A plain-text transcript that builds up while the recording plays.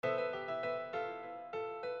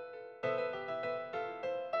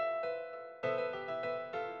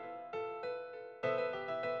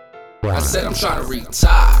I said I'm trying to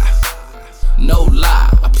retire. No lie,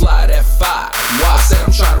 apply that fire. Why? I said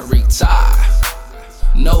I'm trying to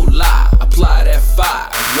retire. No lie, apply that fire.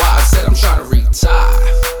 Why? I said I'm trying to retire.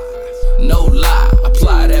 No lie,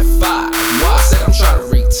 apply that fire. Why? I said I'm trying to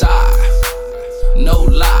retire. No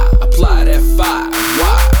lie, apply that fire.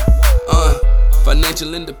 Why?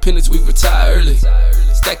 Financial independence, we retire early.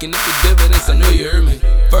 Stacking up the dividends, I know you heard me.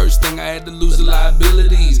 First thing I had to lose the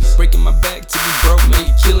liabilities. Breaking my back to be broke, man,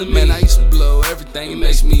 you killing me. Man, I used to blow everything, it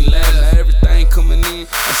makes me laugh. Now everything coming in,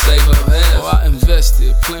 I save up half. Or I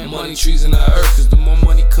invested, plant money trees in the earth. Cause the more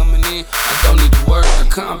money coming in, I don't need to work. I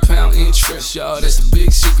compound interest, y'all, that's the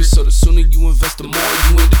big secret. So the sooner you invest, the more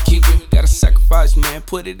you end up keeping. Gotta sacrifice, man,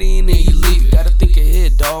 put it in and you leave it. Gotta think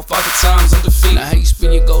ahead, dawg, father times undefeated. Now how you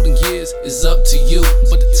spend your golden years is up to you,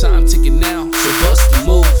 but the time ticking now, so bust the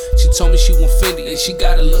move. She told me she want Fendi and she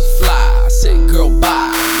gotta look fly. I said, girl,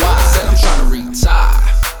 bye. Why? I said I'm trying to retire.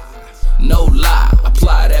 No lie,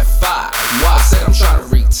 apply that fire. Why? I said I'm trying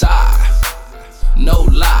to retire. No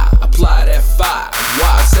lie, apply that fire.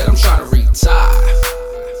 Why? I said I'm trying to retire.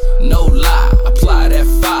 No lie, apply that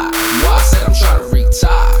fire. Why? I said I'm trying to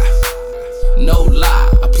retire. No lie,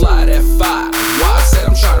 apply that fire. Why? I said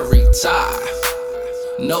I'm trying to retire.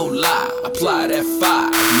 No lie, apply that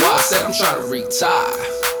fire. Why? I said I'm trying to retire.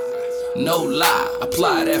 No lie,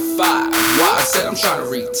 apply that fire. Why? I said I'm trying to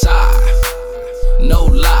retire. No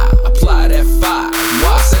lie, apply that fire.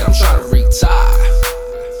 Why? I said I'm trying to retire.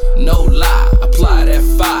 No lie, apply that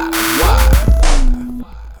fire. Why?